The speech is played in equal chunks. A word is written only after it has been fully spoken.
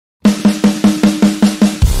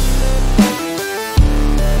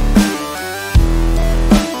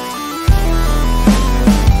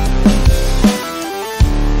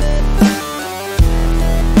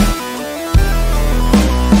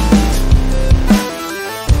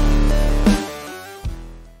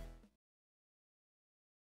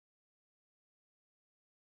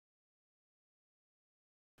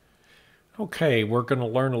Okay, we're going to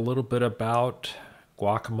learn a little bit about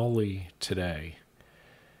guacamole today.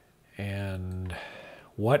 And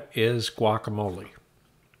what is guacamole?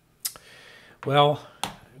 Well,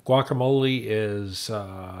 guacamole is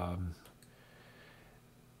a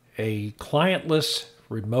clientless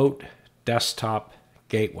remote desktop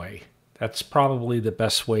gateway. That's probably the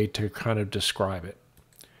best way to kind of describe it.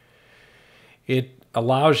 It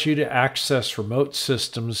allows you to access remote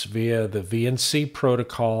systems via the VNC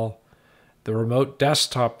protocol, the remote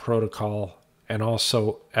desktop protocol, and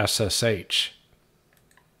also SSH.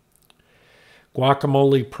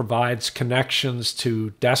 Guacamole provides connections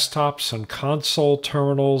to desktops and console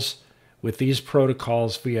terminals with these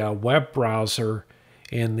protocols via a web browser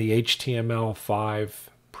in the HTML5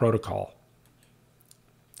 protocol.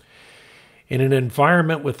 In an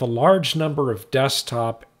environment with a large number of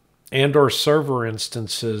desktop and/or server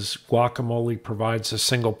instances, Guacamole provides a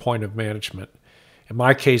single point of management. In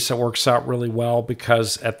my case, it works out really well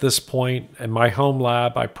because at this point in my home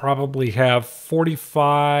lab, I probably have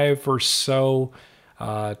 45 or so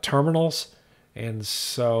terminals, and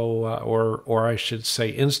so, or I should say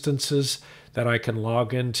instances that I can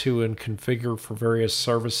log into and configure for various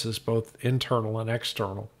services, both internal and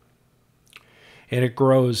external. And it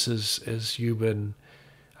grows as you've been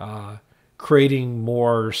creating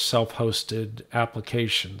more self-hosted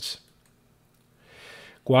applications.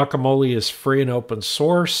 Guacamole is free and open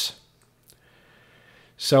source.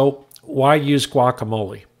 So why use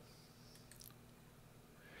Guacamole?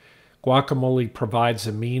 Guacamole provides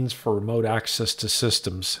a means for remote access to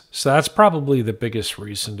systems. So that's probably the biggest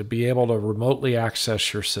reason, to be able to remotely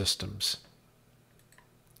access your systems.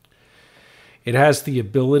 It has the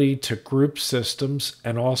ability to group systems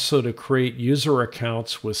and also to create user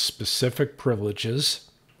accounts with specific privileges.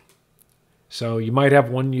 So you might have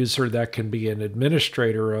one user that can be an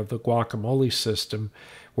administrator of the Guacamole system,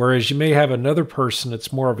 whereas you may have another person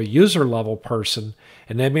that's more of a user level person,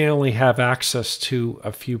 and they may only have access to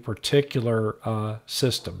a few particular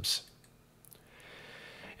systems.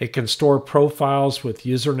 It can store profiles with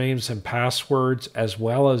usernames and passwords as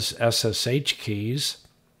well as SSH keys.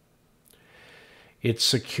 It's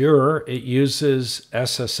secure. It uses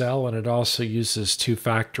SSL, and it also uses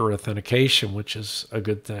two-factor authentication, which is a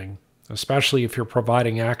good thing. Especially if you're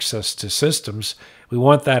providing access to systems, we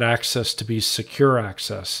want that access to be secure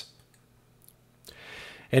access.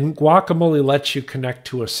 And Guacamole lets you connect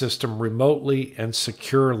to a system remotely and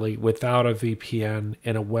securely without a VPN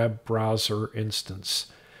in a web browser instance.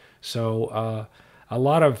 So a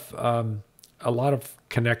lot of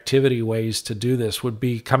connectivity ways to do this would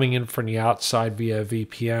be coming in from the outside via a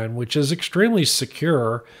VPN, which is extremely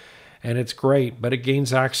secure and it's great, but it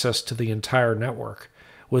gains access to the entire network.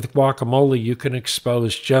 With Guacamole, you can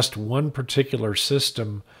expose just one particular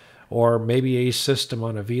system or maybe a system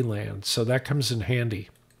on a VLAN, so that comes in handy.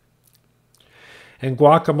 And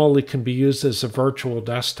Guacamole can be used as a virtual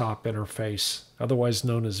desktop interface, otherwise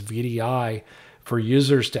known as VDI, for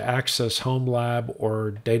users to access home lab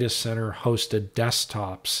or data center hosted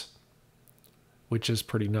desktops, which is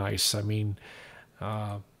pretty nice. I mean,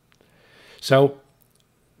 so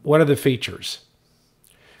what are the features?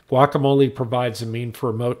 Guacamole provides a means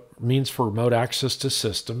for remote access to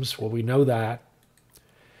systems. Well, we know that.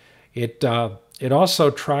 It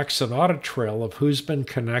also tracks an audit trail of who's been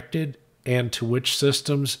connected and to which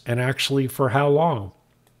systems and actually for how long.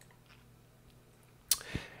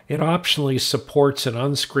 It optionally supports an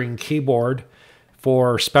on-screen keyboard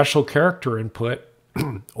for special character input,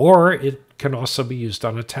 or it can also be used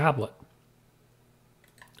on a tablet.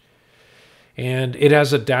 And it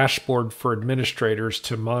has a dashboard for administrators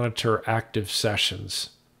to monitor active sessions.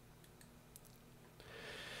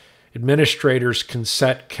 Administrators can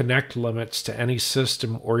set connect limits to any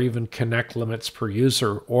system or even connect limits per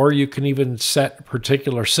user, or you can even set a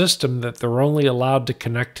particular system that they're only allowed to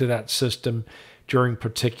connect to that system during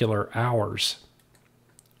particular hours.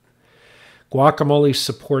 Guacamole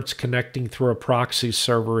supports connecting through a proxy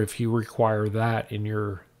server if you require that in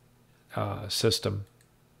your system.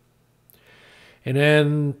 And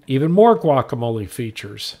then even more Guacamole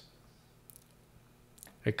features.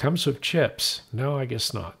 It comes with chips. No, I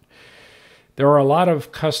guess not. There are a lot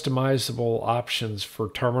of customizable options for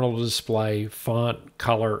terminal display, font,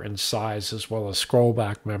 color, and size, as well as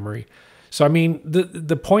scrollback memory. So, I mean,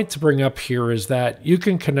 the point to bring up here is that you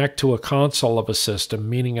can connect to a console of a system,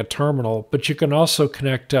 meaning a terminal, but you can also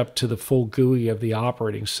connect up to the full GUI of the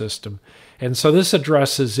operating system. And so this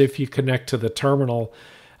addresses if you connect to the terminal,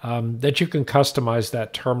 that you can customize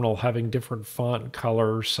that terminal having different font,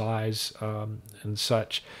 color, size, and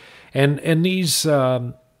such. And these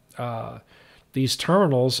these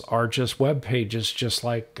terminals are just web pages, just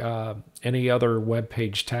like any other web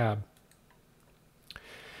page tab.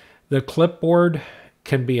 The clipboard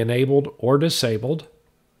can be enabled or disabled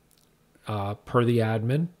per the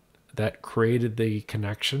admin that created the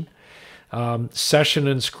connection. Session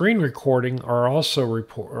and screen recording are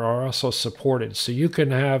also supported, so you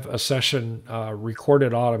can have a session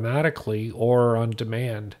recorded automatically or on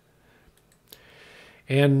demand.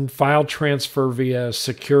 And file transfer via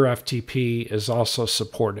secure FTP is also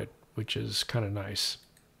supported, which is kind of nice.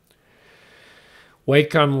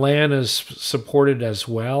 Wake on LAN is supported as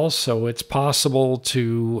well, so it's possible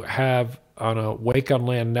to have on a Wake on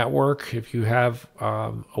LAN network, if you have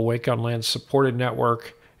a Wake on LAN supported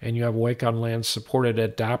network and you have Wake on LAN supported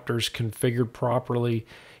adapters configured properly,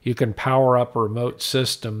 you can power up a remote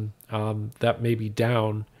system that may be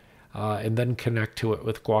down and then connect to it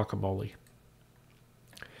with Guacamole.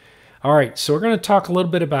 All right, so we're going to talk a little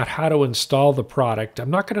bit about how to install the product. I'm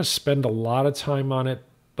not going to spend a lot of time on it,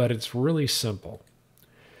 but it's really simple.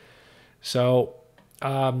 So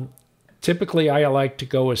typically I like to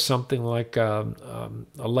go with something like a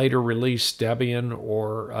later release Debian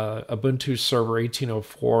or Ubuntu Server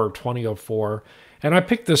 1804 or 2004. And I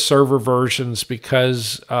picked the server versions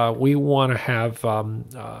because we want to have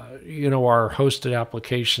our hosted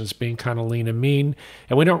applications being kind of lean and mean,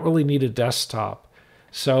 and we don't really need a desktop.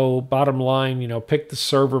 So bottom line, pick the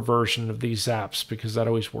server version of these apps because that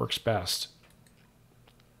always works best.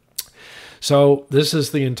 So this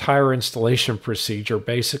is the entire installation procedure.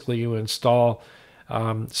 Basically, you install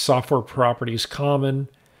Software Properties Common,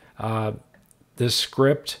 this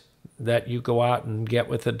script that you go out and get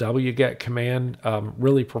with the wget command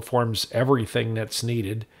really performs everything that's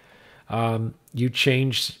needed. You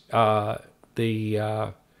change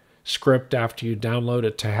the script after you download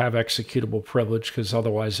it to have executable privilege, because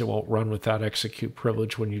otherwise it won't run without execute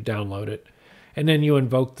privilege when you download it. And then you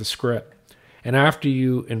invoke the script. And after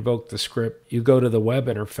you invoke the script, you go to the web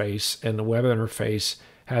interface, and the web interface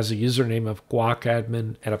has a username of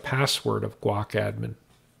guacadmin and a password of guacadmin.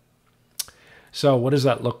 So what does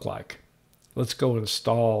that look like? Let's go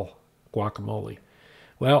install Guacamole.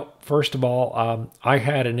 Well, first of all, I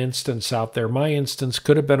had an instance out there. My instance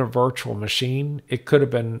could have been a virtual machine. It could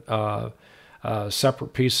have been a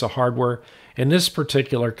separate piece of hardware. In this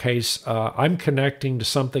particular case, I'm connecting to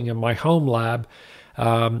something in my home lab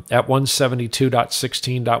at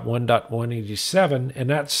 172.16.1.187, and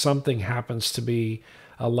that something happens to be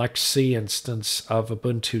a LexC instance of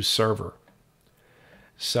Ubuntu Server.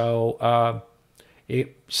 So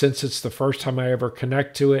since it's the first time I ever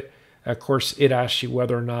connect to it, of course, it asks you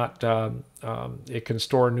whether or not it can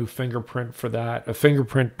store a new fingerprint for that. A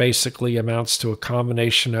fingerprint basically amounts to a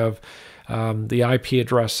combination of the IP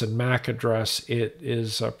address and MAC address. It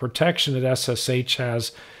is a protection that SSH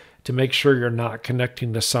has to make sure you're not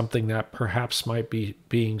connecting to something that perhaps might be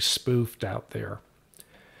being spoofed out there.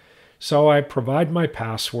 So I provide my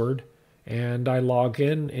password and I log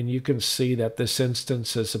in, and you can see that this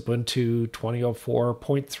instance is Ubuntu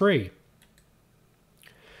 2004.3.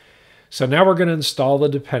 So now we're going to install the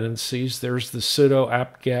dependencies. There's the sudo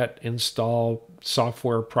apt-get install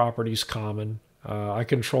software properties common. I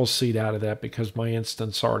control-C out of that because my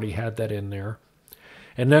instance already had that in there.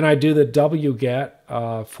 And then I do the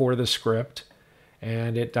wget for the script,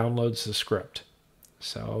 and it downloads the script.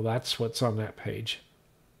 So that's what's on that page.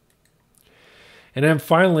 And then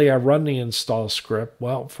finally, I run the install script.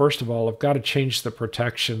 Well, first of all, I've got to change the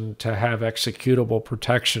protection to have executable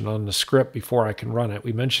protection on the script before I can run it.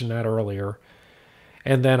 We mentioned that earlier.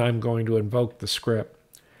 And then I'm going to invoke the script.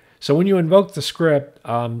 So when you invoke the script,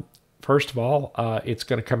 first of all, it's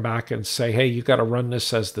going to come back and say, hey, you got to run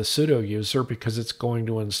this as the sudo user because it's going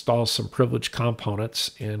to install some privileged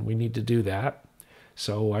components, and we need to do that.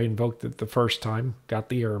 So I invoked it the first time, got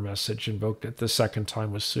the error message, invoked it the second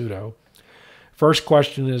time with sudo. First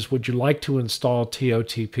question is, would you like to install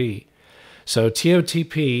TOTP? So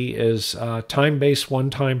TOTP is time-based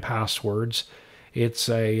one-time passwords. It's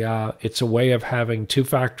a way of having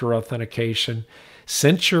two-factor authentication.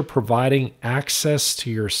 Since you're providing access to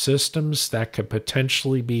your systems that could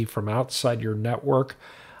potentially be from outside your network,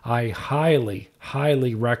 I highly,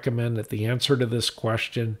 highly recommend that the answer to this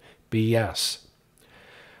question be yes.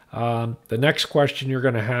 The next question you're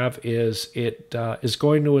going to have is, it is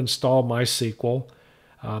going to install MySQL.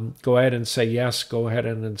 Go ahead and say yes. Go ahead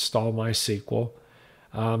and install MySQL.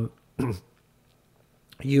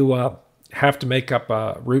 You have to make up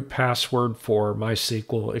a root password for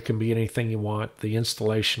MySQL. It can be anything you want. The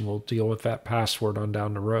installation will deal with that password on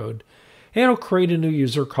down the road. And it'll create a new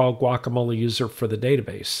user called Guacamole user for the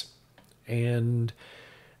database. And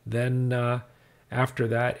then After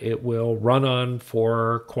that, it will run on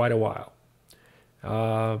for quite a while.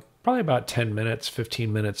 Probably about 10 minutes,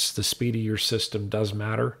 15 minutes. The speed of your system does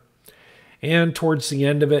matter. And towards the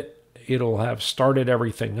end of it, it'll have started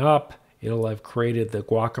everything up. It'll have created the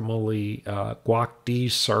Guacamole Guac-D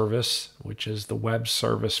service, which is the web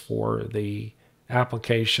service for the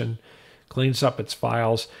application. Cleans up its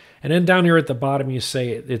files. And then down here at the bottom, it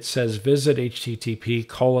says visit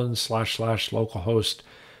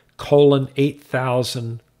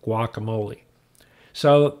http://localhost:8000 guacamole.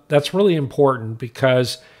 So that's really important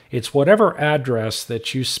because it's whatever address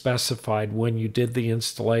that you specified when you did the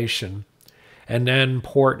installation, and then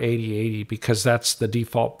port 8080, because that's the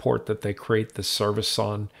default port that they create the service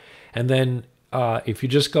on. And then if you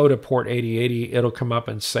just go to port 8080, it'll come up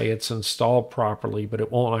and say it's installed properly, but it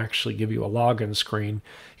won't actually give you a login screen.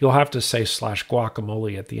 You'll have to say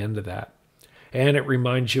 /guacamole at the end of that. And it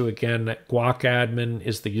reminds you again that guacadmin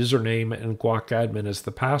is the username and guacadmin is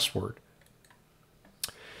the password.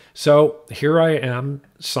 So here I am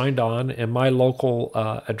signed on, and my local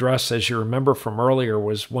address, as you remember from earlier,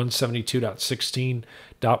 was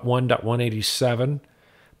 172.16.1.187,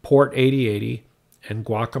 port 8080, and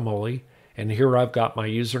guacamole. And here I've got my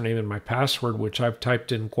username and my password, which I've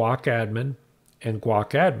typed in guacadmin and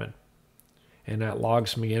guacadmin. And that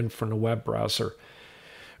logs me in from the web browser.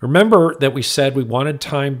 Remember that we said we wanted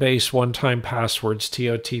time-based one-time passwords,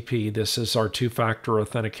 TOTP. This is our two-factor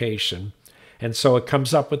authentication. And so it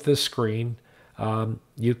comes up with this screen.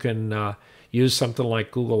 You can use something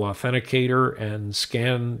like Google Authenticator and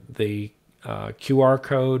scan the QR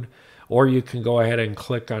code, or you can go ahead and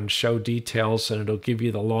click on Show Details, and it'll give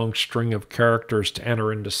you the long string of characters to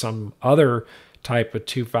enter into some other type of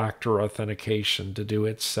two-factor authentication to do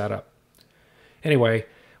its setup. Anyway,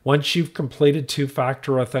 once you've completed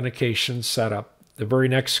two-factor authentication setup, the very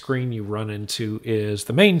next screen you run into is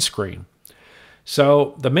the main screen.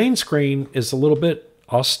 So the main screen is a little bit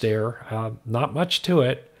austere, not much to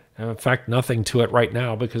it. In fact, nothing to it right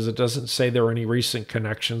now because it doesn't say there are any recent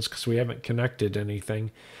connections because we haven't connected anything.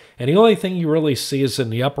 And the only thing you really see is in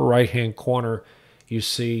the upper right-hand corner, you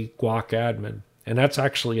see guacadmin, and that's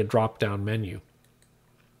actually a drop-down menu.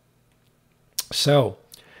 So,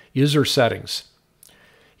 user settings.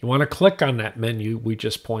 You want to click on that menu we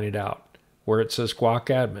just pointed out where it says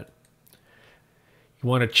guacadmin. You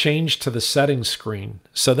want to change to the settings screen.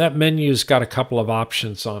 So that menu's got a couple of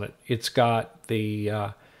options on it. It's got the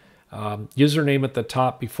username at the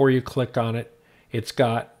top before you click on it. It's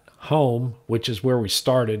got home, which is where we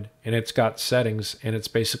started, and it's got settings, and it's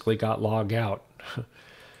basically got log out.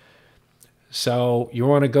 So you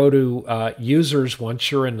want to go to users once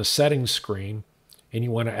you're in the settings screen, and you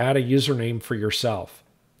want to add a username for yourself.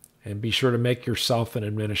 And be sure to make yourself an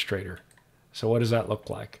administrator. So what does that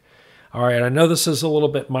look like? All right, I know this is a little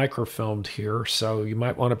bit microfilmed here, so you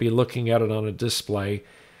might want to be looking at it on a display.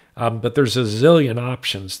 But there's a zillion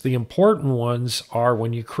options. The important ones are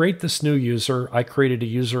when you create this new user, I created a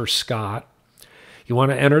user, Scott. You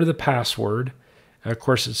want to enter the password. Of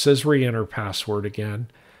course, it says re-enter password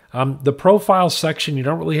again. The profile section, you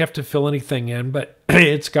don't really have to fill anything in, but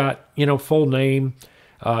it's got, full name,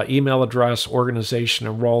 email address, organization,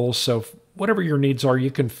 and role. So whatever your needs are,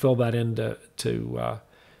 you can fill that in to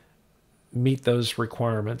meet those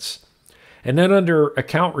requirements. And then under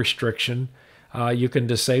account restriction, you can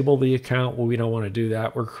disable the account. Well, we don't want to do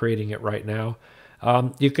that. We're creating it right now.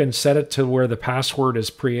 You can set it to where the password is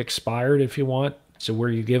pre-expired if you want. So where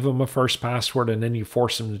you give them a first password and then you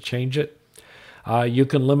force them to change it. You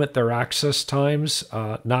can limit their access times,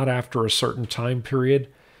 not after a certain time period.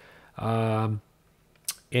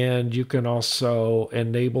 And you can also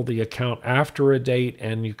enable the account after a date,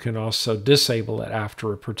 and you can also disable it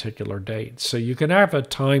after a particular date. So you can have a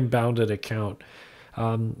time-bounded account.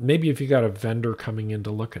 Maybe if you got a vendor coming in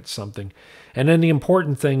to look at something. And then the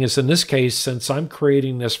important thing is, in this case, since I'm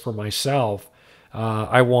creating this for myself,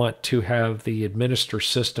 I want to have the administer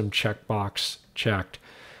system checkbox checked.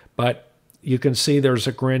 But you can see there's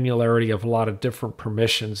a granularity of a lot of different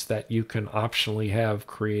permissions that you can optionally have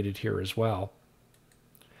created here as well.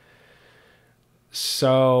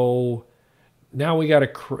 So now you got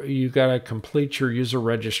to complete your user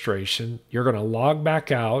registration. You're going to log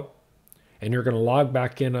back out, and you're going to log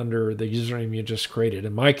back in under the username you just created.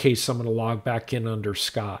 In my case, I'm going to log back in under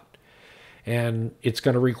Scott. And it's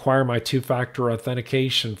going to require my two-factor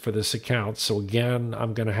authentication for this account. So again,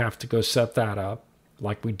 I'm going to have to go set that up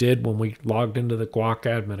like we did when we logged into the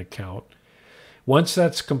guacadmin account. Once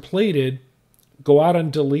that's completed, go out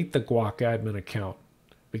and delete the guacadmin account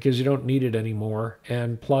because you don't need it anymore.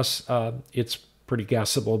 And plus, it's pretty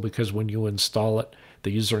guessable because when you install it,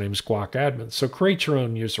 the username is guacadmin. So create your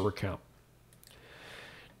own user account.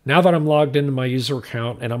 Now that I'm logged into my user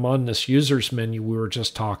account and I'm on this users menu we were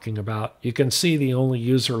just talking about, you can see the only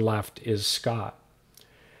user left is Scott.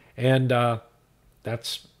 And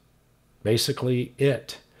that's basically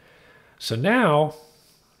it. So now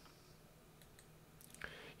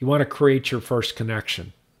you want to create your first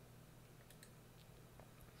connection.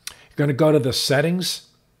 You're going to go to the settings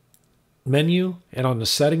menu, and on the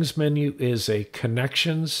settings menu is a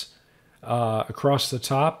connections across the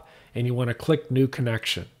top, and you want to click new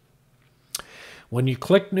connection. When you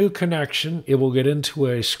click new connection, it will get into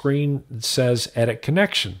a screen that says edit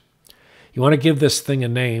connection. You want to give this thing a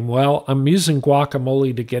name. Well, I'm using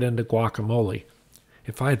Guacamole to get into Guacamole.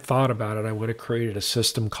 If I had thought about it, I would have created a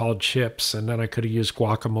system called chips, and then I could have used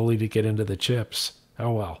Guacamole to get into the chips.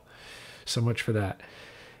 Oh well, so much for that.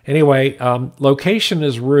 Anyway, location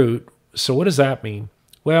is root. So what does that mean?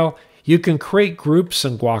 Well, you can create groups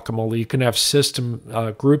in Guacamole. You can have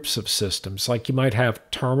groups of systems. Like you might have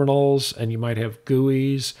terminals, and you might have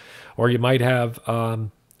GUIs, or you might have, I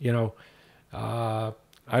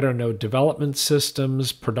don't know, development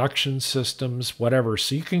systems, production systems, whatever.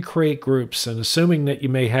 So you can create groups, and assuming that you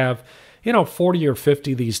may have, 40 or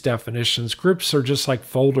 50 of these definitions, groups are just like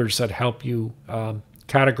folders that help you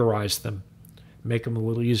categorize them, make them a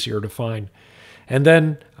little easier to find. And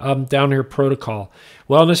then down here, protocol.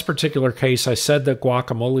 Well, in this particular case, I said that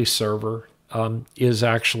Guacamole server is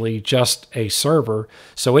actually just a server,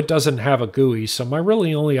 so it doesn't have a GUI. So my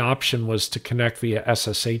really only option was to connect via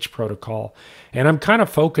SSH protocol. And I'm kind of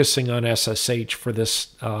focusing on SSH for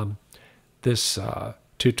this,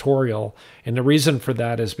 tutorial. And the reason for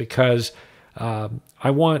that is because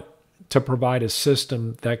I want to provide a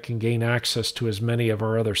system that can gain access to as many of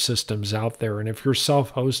our other systems out there. And if you're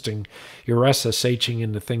self-hosting, you're SSHing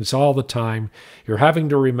into things all the time. You're having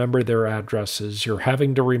to remember their addresses. You're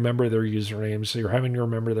having to remember their usernames. You're having to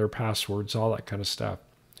remember their passwords, all that kind of stuff.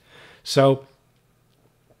 So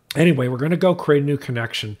anyway, we're going to go create a new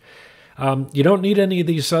connection. You don't need any of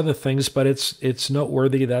these other things, but it's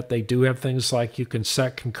noteworthy that they do have things like you can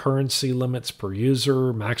set concurrency limits per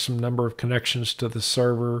user, maximum number of connections to the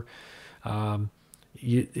server.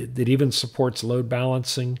 It even supports load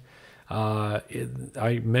balancing.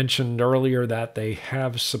 I mentioned earlier that they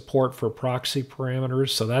have support for proxy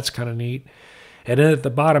parameters, so that's kind of neat. And then at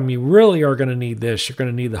the bottom, you really are going to need this. You're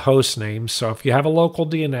going to need the host name. So if you have a local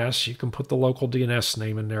DNS, you can put the local DNS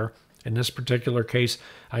name in there. In this particular case,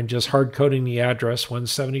 I'm just hard coding the address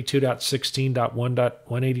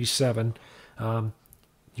 172.16.1.187.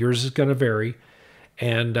 Yours is going to vary.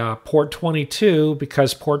 And port 22,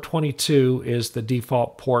 because port 22 is the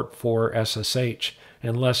default port for SSH,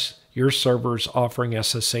 unless your server's offering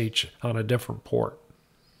SSH on a different port.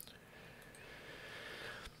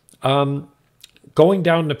 Going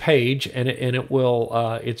down the page, and it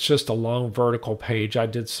will, it's just a long vertical page. I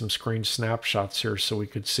did some screen snapshots here so we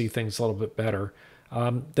could see things a little bit better.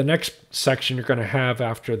 The next section you're going to have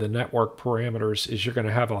after the network parameters is you're going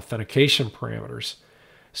to have authentication parameters.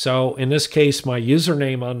 So in this case, my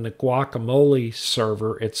username on the Guacamole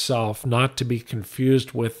server itself, not to be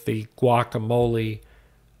confused with the Guacamole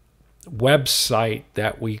website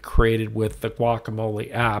that we created with the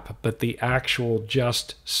Guacamole app, but the actual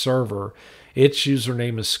just server. Its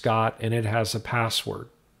username is Scott, and it has a password,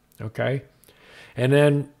 okay? And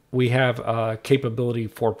then we have a capability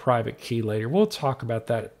for private key later. We'll talk about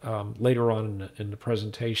that later on in the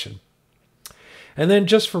presentation. And then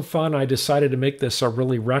just for fun, I decided to make this a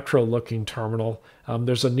really retro-looking terminal.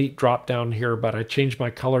 There's a neat drop down here, but I changed my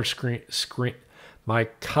color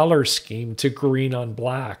scheme to green on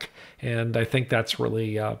black, and I think that's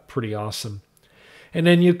really pretty awesome. And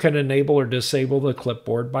then you can enable or disable the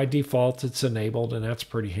clipboard. By default, it's enabled, and that's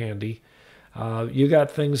pretty handy. You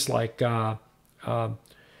got things like you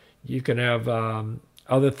can have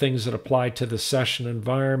other things that apply to the session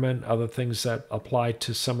environment, other things that apply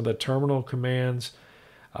to some of the terminal commands.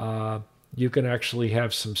 You can actually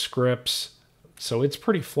have some scripts. So it's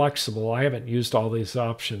pretty flexible. I haven't used all these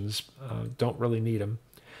options. Don't really need them.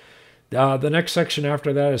 The next section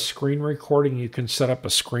after that is screen recording. You can set up a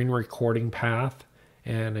screen recording path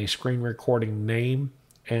and a screen recording name,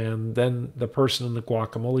 and then the person in the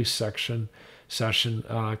Guacamole session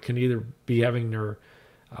can either be having their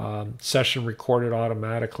session recorded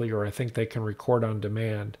automatically, or I think they can record on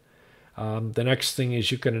demand. The next thing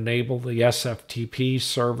is you can enable the SFTP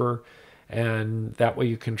server, and that way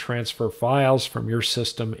you can transfer files from your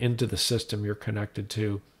system into the system you're connected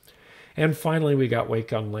to. And finally, we got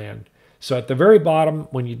Wake on LAN. So at the very bottom,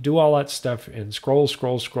 when you do all that stuff and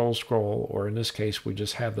scroll, or in this case, we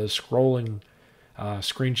just have the scrolling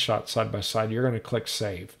screenshot side by side, you're going to click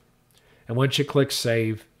Save. And once you click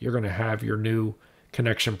Save, you're going to have your new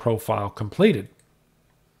connection profile completed.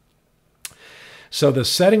 So the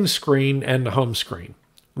settings screen and the home screen.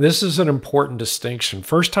 This is an important distinction.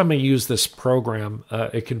 First time I used this program,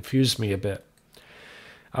 it confused me a bit.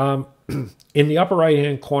 In the upper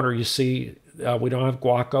right-hand corner, you see we don't have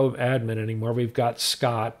Guaco admin anymore. We've got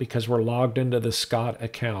Scott because we're logged into the Scott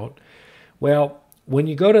account. Well, when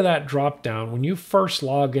you go to that drop-down, when you first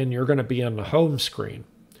log in, you're going to be on the home screen.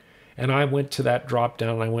 And I went to that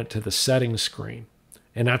drop-down and I went to the settings screen.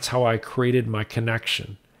 And that's how I created my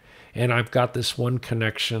connection. And I've got this one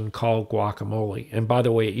connection called Guacamole. And by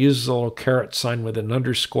the way, it uses a little caret sign with an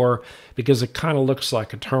underscore because it kind of looks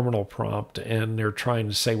like a terminal prompt. And they're trying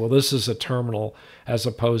to say, well, this is a terminal as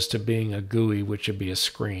opposed to being a GUI, which would be a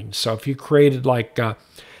screen. So if you created like an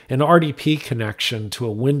RDP connection to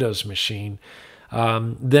a Windows machine,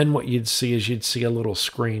 then what you'd see is you'd see a little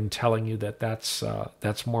screen telling you that that's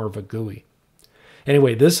more of a GUI.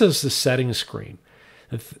 Anyway, this is the settings screen.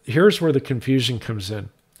 Here's where the confusion comes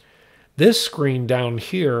in. This screen down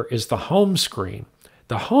here is the home screen.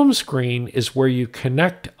 The home screen is where you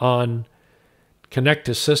connect to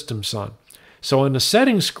systems on. So on the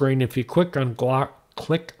settings screen, if you click on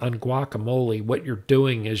Guacamole, what you're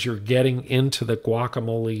doing is you're getting into the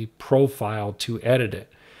Guacamole profile to edit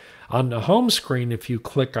it. On the home screen, if you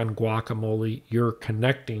click on Guacamole, you're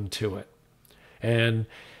connecting to it. And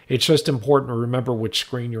it's just important to remember which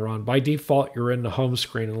screen you're on. By default, you're in the home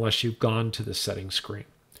screen unless you've gone to the settings screen.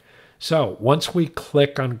 So once we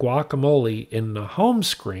click on Guacamole in the home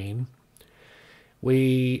screen,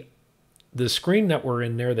 the screen that we're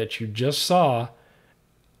in there that you just saw,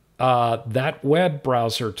 that web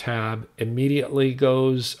browser tab immediately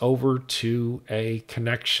goes over to a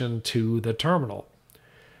connection to the terminal.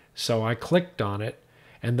 So I clicked on it,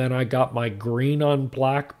 and then I got my green on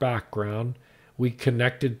black background. We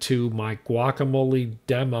connected to my Guacamole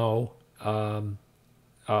demo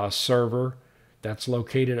server. That's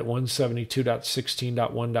located at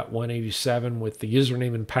 172.16.1.187 with the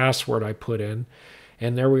username and password I put in.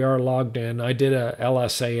 And there we are logged in. I did a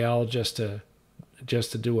LSAL just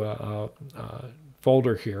to do a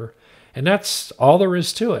folder here. And that's all there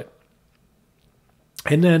is to it.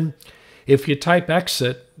 And then if you type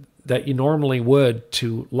exit that you normally would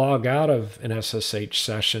to log out of an SSH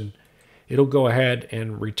session, it'll go ahead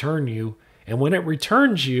and return you. And when it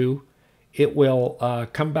returns you, it will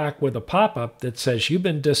come back with a pop-up that says you've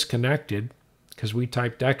been disconnected because we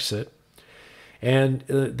typed exit. And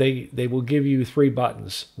they will give you 3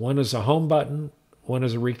 buttons. One is a home button, one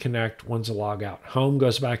is a reconnect, one's a log out. Home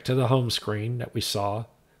goes back to the home screen that we saw,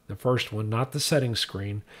 the first one, not the settings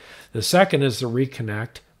screen. The second is the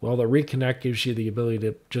reconnect. Well, the reconnect gives you the ability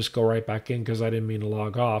to just go right back in because I didn't mean to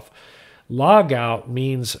log off. Log out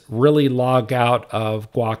means really log out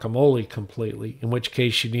of Guacamole completely, in which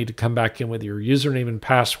case you need to come back in with your username and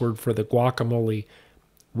password for the Guacamole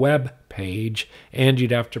web page, and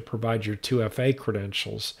you'd have to provide your 2FA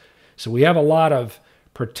credentials. So we have a lot of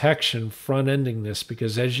protection front-ending this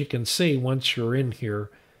because, as you can see, once you're in here,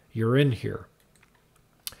 you're in here.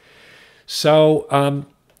 So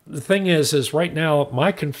the thing is right now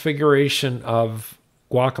my configuration of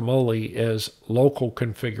Guacamole is local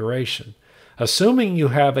configuration. Assuming you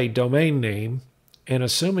have a domain name and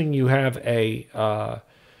assuming you have a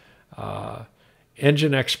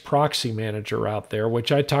Nginx proxy manager out there,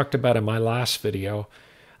 which I talked about in my last video,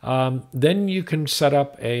 then you can set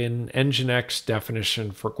up an Nginx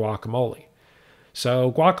definition for Guacamole.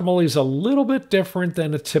 So Guacamole is a little bit different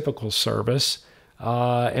than a typical service,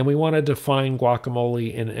 and we want to define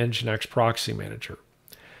Guacamole in Nginx proxy manager.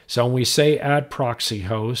 So when we say add proxy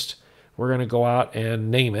host, we're going to go out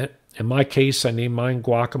and name it. In my case, I named mine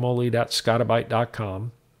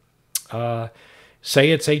guacamole.scotti-BYTE.com.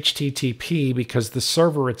 Say it's HTTP because the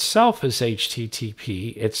server itself is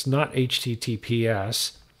HTTP. It's not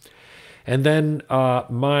HTTPS. And then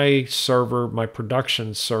my server, my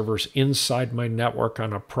production server's inside my network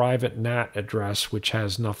on a private NAT address, which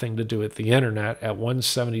has nothing to do with the internet, at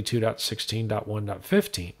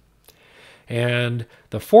 172.16.1.15. And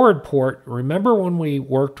the forward port, remember when we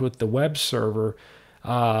worked with the web server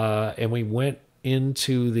and we went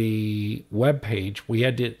into the web page, we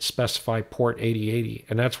had to specify port 8080,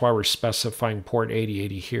 and that's why we're specifying port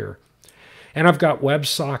 8080 here. And I've got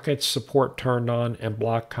WebSockets support turned on and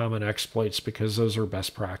block common exploits because those are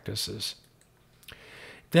best practices.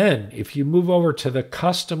 Then, if you move over to the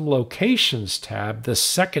Custom Locations tab, the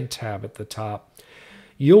second tab at the top,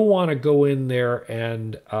 you'll want to go in there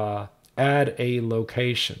and add a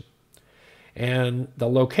location. And the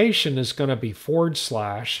location is going to be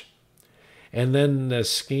 /, And then the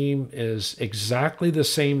scheme is exactly the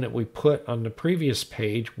same that we put on the previous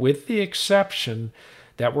page, with the exception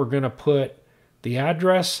that we're going to put the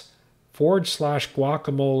address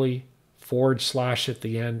 /guacamole / at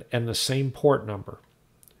the end and the same port number.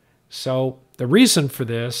 So the reason for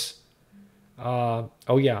this,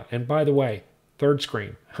 oh yeah, and by the way, third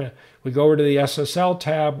screen, we go over to the SSL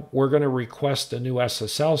tab. We're going to request a new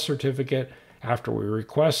SSL certificate. After we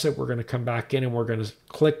request it, we're going to come back in and we're going to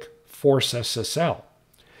click Force SSL.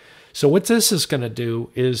 So what this is going to do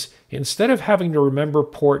is, instead of having to remember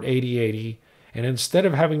port 8080 and instead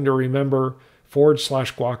of having to remember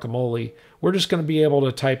 /guacamole, we're just going to be able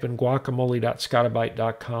to type in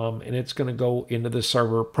guacamole.scotti-BYTE.com and it's going to go into the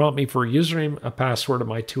server, prompt me for a username, a password, and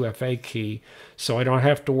my 2FA key. So I don't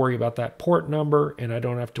have to worry about that port number and I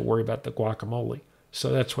don't have to worry about the guacamole.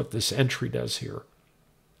 So that's what this entry does here.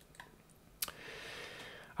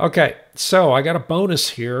 Okay, so I got a bonus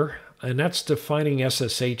here, and that's defining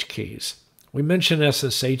SSH keys. We mentioned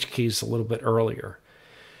SSH keys a little bit earlier.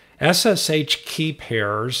 SSH key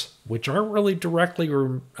pairs, which aren't really directly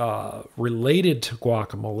related to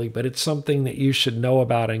Guacamole, but it's something that you should know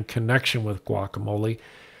about in connection with Guacamole.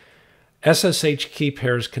 SSH key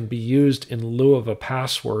pairs can be used in lieu of a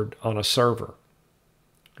password on a server.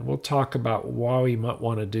 And we'll talk about why we might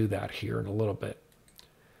want to do that here in a little bit.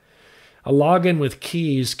 A login with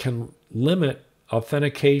keys can limit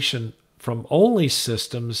authentication from only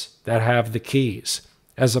systems that have the keys,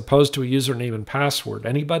 as opposed to a username and password.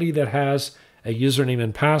 Anybody that has a username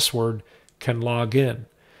and password can log in.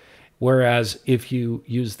 Whereas if you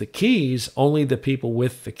use the keys, only the people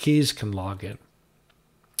with the keys can log in.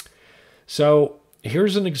 So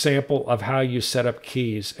here's an example of how you set up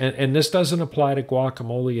keys. And this doesn't apply to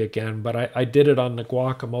Guacamole again, but I did it on the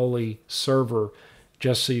Guacamole server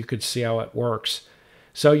just so you could see how it works.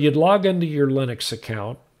 So you'd log into your Linux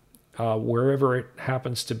account, wherever it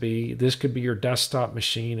happens to be. This could be your desktop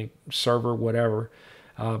machine, server, whatever.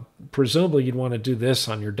 Presumably you'd want to do this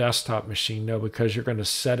on your desktop machine, though, because you're going to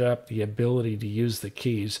set up the ability to use the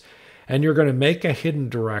keys. And you're going to make a hidden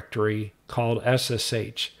directory called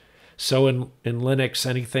SSH. So in Linux,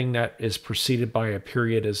 anything that is preceded by a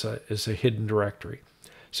period is a hidden directory.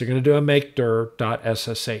 So you're going to do a make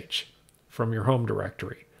dir.ssh from your home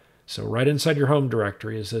directory. So right inside your home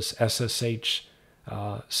directory is this SSH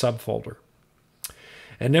subfolder.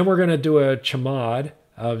 And then we're going to do a chmod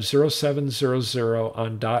of 0700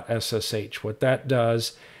 on .ssh. What that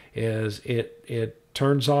does is it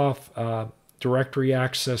turns off directory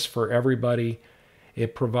access for everybody.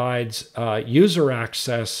 It provides user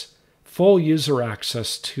access, full user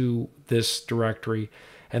access to this directory,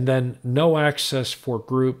 and then no access for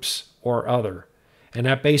groups or other. And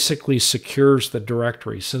that basically secures the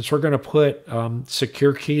directory. Since we're going to put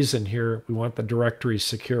secure keys in here, we want the directory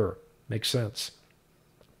secure. Makes sense.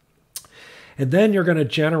 And then you're going to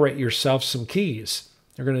generate yourself some keys.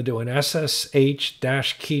 You're going to do an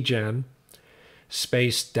SSH-keygen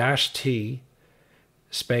space -t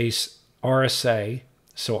space RSA.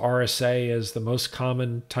 So RSA is the most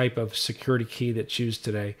common type of security key that's used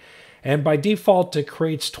today. And by default, it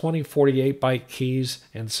creates 2048 byte keys.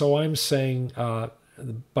 And so I'm saying the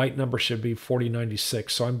byte number should be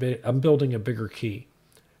 4096. So I'm building a bigger key,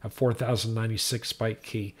 a 4096 byte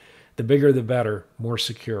key. The bigger, the better, more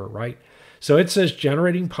secure, right? So it says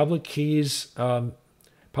generating public keys,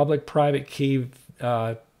 public-private key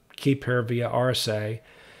pair via RSA.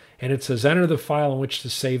 And it says enter the file in which to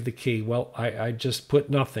save the key. Well, I just put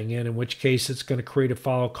nothing in which case it's going to create a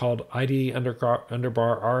file called ID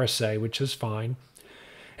 _RSA, which is fine.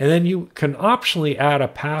 And then you can optionally add a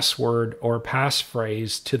password or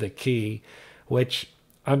passphrase to the key, which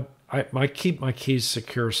I keep my keys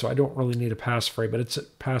secure, so I don't really need a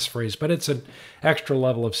passphrase, but it's an extra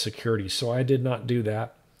level of security, so I did not do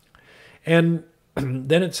that. And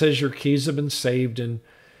then it says your keys have been saved in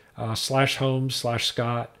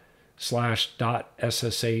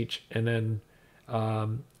 /home/scott/.ssh, and then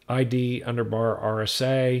ID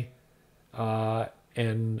 _RSA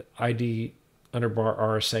and ID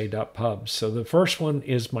 _RSA.pub. So the first one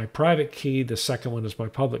is my private key, the second one is my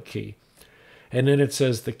public key. And then it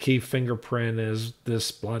says the key fingerprint is this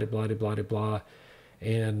blah, blah, blah, blah, blah.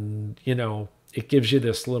 And, you know, it gives you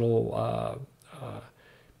this little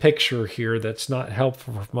picture here that's not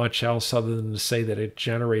helpful for much else other than to say that it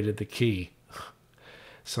generated the key.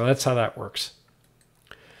 So that's how that works.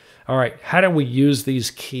 All right, how do we use these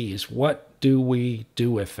keys? What do we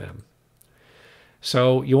do with them?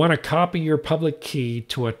 So you want to copy your public key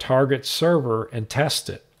to a target server and test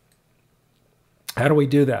it. How do we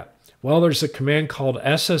do that? Well, there's a command called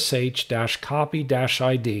ssh-copy-id.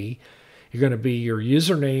 you're going to be your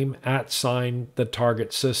username @ the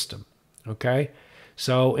target system. Okay.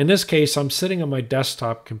 So in this case, I'm sitting on my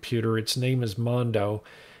desktop computer. Its name is Mondo.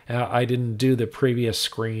 I didn't do the previous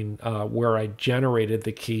screen where I generated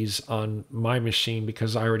the keys on my machine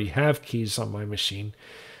because I already have keys on my machine.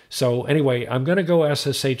 So anyway, I'm going to go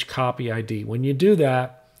SSH copy ID. When you do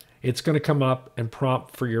that, it's going to come up and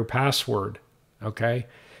prompt for your password, okay?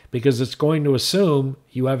 Because it's going to assume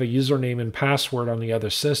you have a username and password on the other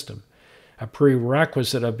system. A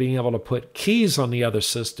prerequisite of being able to put keys on the other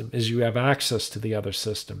system is you have access to the other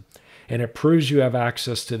system. And it proves you have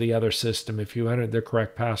access to the other system if you entered the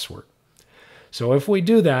correct password. So if we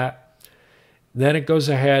do that, then it goes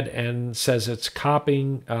ahead and says it's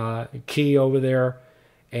copying a key over there,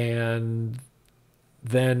 and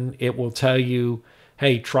then it will tell you,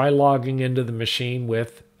 hey, try logging into the machine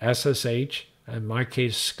with SSH, in my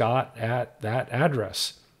case, Scott, at that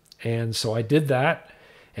address. And so I did that.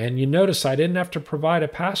 And you notice I didn't have to provide a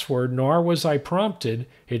password, nor was I prompted.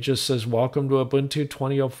 It just says, welcome to Ubuntu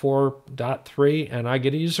 2004.3, and I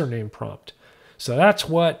get a username prompt. So that's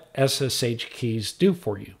what SSH keys do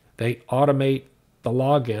for you. They automate the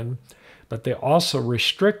login, but they also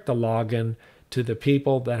restrict the login to the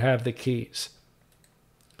people that have the keys.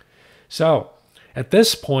 So at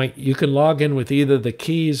this point, you can log in with either the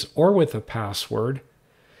keys or with a password.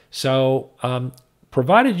 So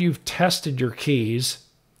provided you've tested your keys,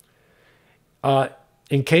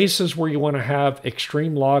 in cases where you want to have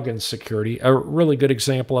extreme login security, a really good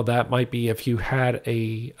example of that might be if you had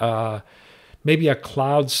a maybe a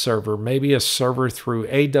cloud server, maybe a server through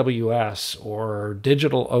AWS or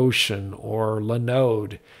DigitalOcean or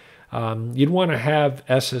Linode. You'd want to have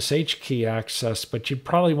SSH key access, but you'd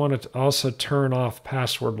probably want to also turn off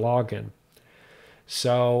password login.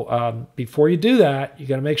 So before you do that, you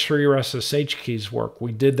got to make sure your SSH keys work.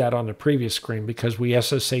 We did that on the previous screen because we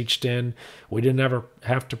SSH'd in. We didn't ever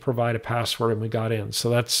have to provide a password and we got in. So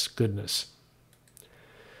that's goodness.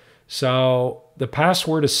 So the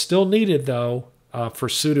password is still needed though for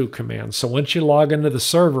sudo commands. So once you log into the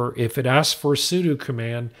server, if it asks for a sudo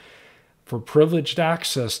command for privileged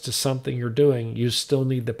access to something you're doing, you still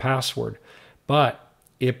need the password. But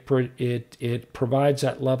it provides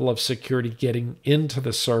that level of security getting into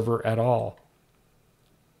the server at all.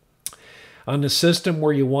 On the system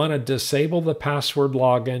where you want to disable the password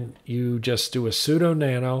login, you just do a sudo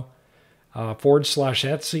nano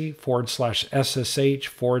 /etc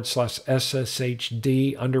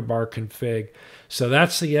 /ssh/sshd _config. So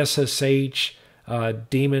that's the SSH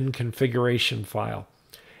daemon configuration file.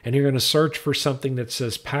 And you're going to search for something that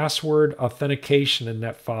says password authentication in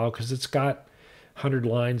that file because it's got 100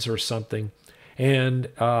 lines or something, and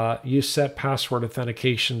you set password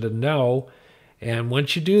authentication to no, and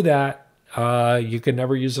once you do that, you can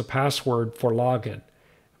never use a password for login.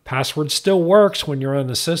 Password still works when you're on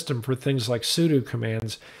the system for things like sudo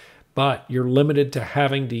commands, but you're limited to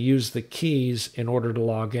having to use the keys in order to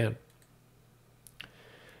log in.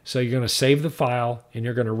 So you're going to save the file and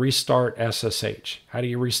you're going to restart SSH. How do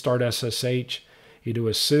you restart SSH? You do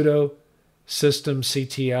a sudo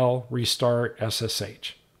systemctl restart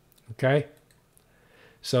SSH. Okay?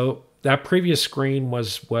 So that previous screen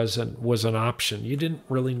was an option. You didn't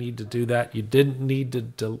really need to do that. You didn't need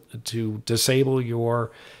to disable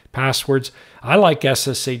your passwords. I like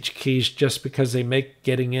SSH keys just because they make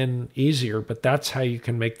getting in easier, but that's how you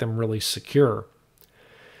can make them really secure.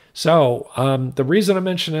 So the reason I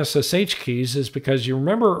mention SSH keys is because you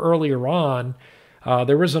remember earlier on,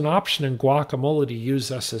 there was an option in Guacamole to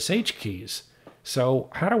use SSH keys. So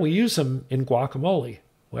how do we use them in Guacamole?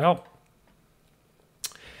 Well,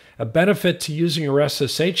 a benefit to using your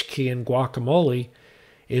SSH key in Guacamole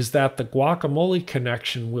is that the Guacamole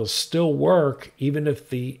connection will still work even if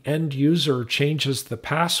the end user changes the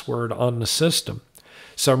password on the system.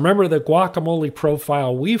 So remember the Guacamole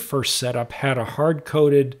profile we first set up had a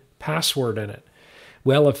hard-coded password in it.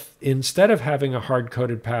 Well, if instead of having a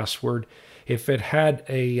hard-coded password, if it had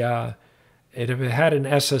an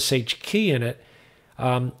SSH key in it,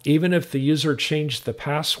 even if the user changed the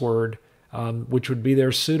password, which would be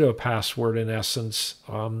their pseudo password in essence,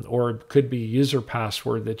 or it could be user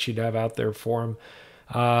password that you'd have out there for them,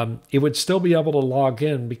 it would still be able to log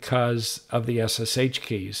in because of the SSH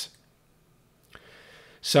keys.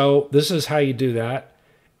 So this is how you do that.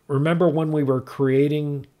 Remember when we were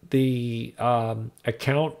creating the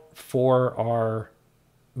account for our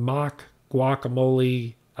mock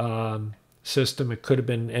Guacamole system? It could have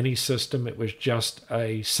been any system. It was just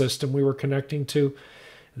a system we were connecting to.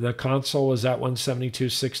 The console was at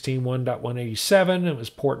 172.16.1.187. It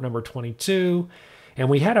was port number 22. And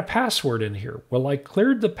we had a password in here. Well, I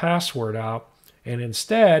cleared the password out, and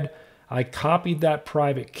instead I copied that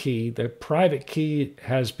private key. The private key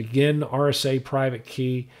has begin RSA private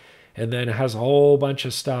key, and then it has a whole bunch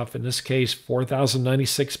of stuff. In this case,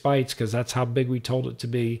 4,096 bytes, because that's how big we told it to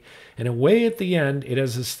be. And then way at the end, it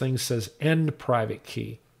has this thing that says end private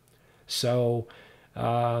key. So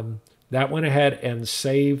that went ahead and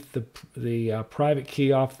saved the private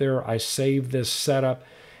key off there. I saved this setup.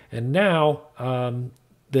 And now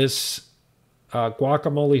this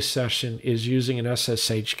Guacamole session is using an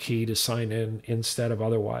SSH key to sign in instead of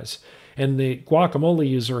otherwise. And the Guacamole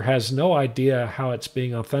user has no idea how it's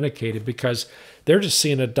being authenticated because they're just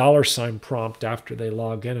seeing a $ prompt after they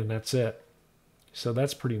log in, and that's it. So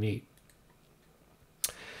that's pretty neat.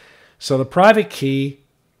 So the private key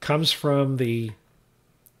comes from the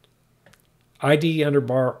ID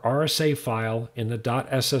 _ RSA file in the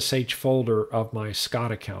 .ssh folder of my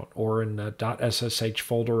Scott account, or in the .ssh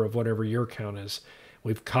folder of whatever your account is.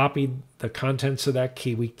 We've copied the contents of that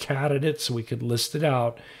key. We catted it so we could list it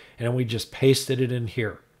out, and we just pasted it in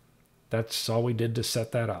here. That's all we did to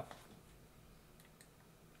set that up.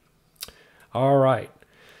 All right.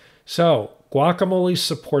 So Guacamole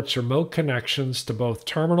supports remote connections to both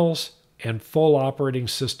terminals and full operating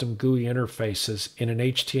system GUI interfaces in an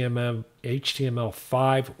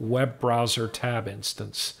HTML5 web browser tab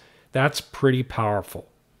instance. That's pretty powerful.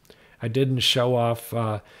 I didn't show off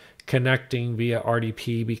connecting via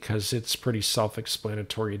RDP because it's pretty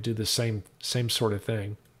self-explanatory. You do the same sort of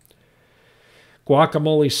thing.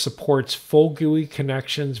 Guacamole supports full GUI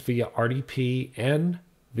connections via RDP and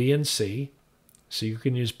VNC, so you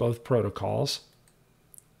can use both protocols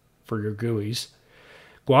for your GUIs.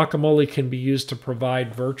 Guacamole can be used to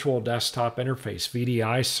provide virtual desktop interface,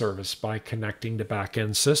 VDI service, by connecting to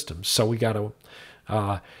back-end systems. So we got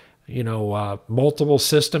multiple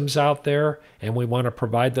systems out there, and we want to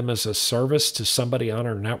provide them as a service to somebody on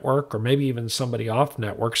our network, or maybe even somebody off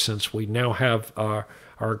network, since we now have our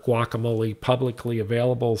Guacamole publicly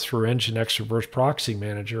available through Nginx Reverse Proxy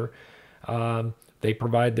Manager. They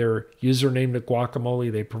provide their username to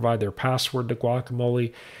Guacamole, they provide their password to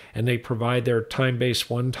Guacamole, and they provide their time-based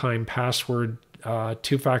one-time password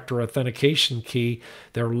two-factor authentication key.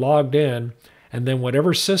 They're logged in, and then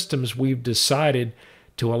whatever systems we've decided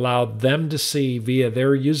to allow them to see via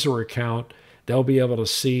their user account, they'll be able to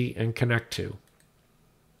see and connect to.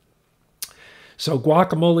 So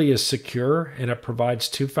Guacamole is secure, and it provides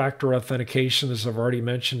two-factor authentication, as I've already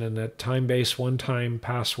mentioned, and that time-based one-time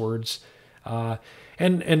passwords.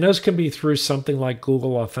 And those can be through something like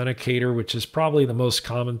Google Authenticator, which is probably the most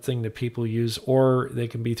common thing that people use, or they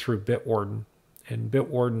can be through Bitwarden. And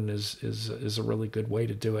Bitwarden is a really good way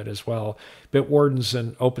to do it as well. Bitwarden's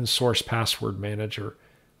an open source password manager.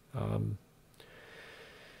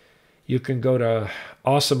 You can go to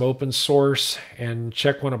Awesome Open Source and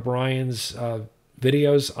check one of Brian's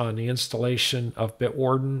videos on the installation of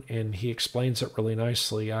Bitwarden, and he explains it really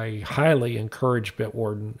nicely. I highly encourage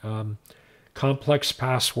Bitwarden. Complex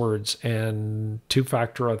passwords and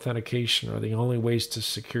two-factor authentication are the only ways to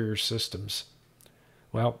secure your systems.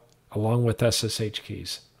 Well, along with SSH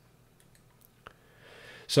keys.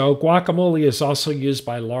 So Guacamole is also used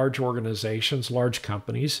by large organizations, large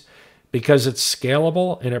companies, because it's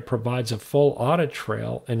scalable and it provides a full audit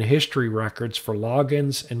trail and history records for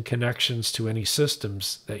logins and connections to any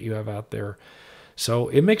systems that you have out there. So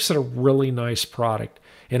it makes it a really nice product.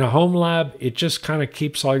 In a home lab, it just kind of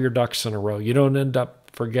keeps all your ducks in a row. You don't end up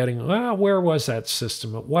forgetting, well, where was that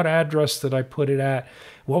system? What address did I put it at?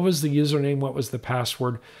 What was the username? What was the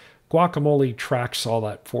password? Guacamole tracks all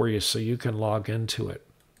that for you so you can log into it.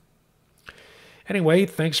 Anyway,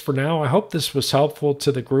 thanks for now. I hope this was helpful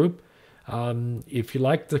to the group. If you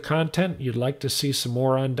like the content, you'd like to see some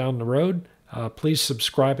more on down the road, please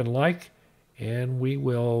subscribe and like, and we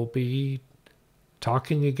will be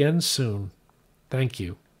talking again soon. Thank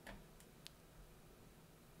you.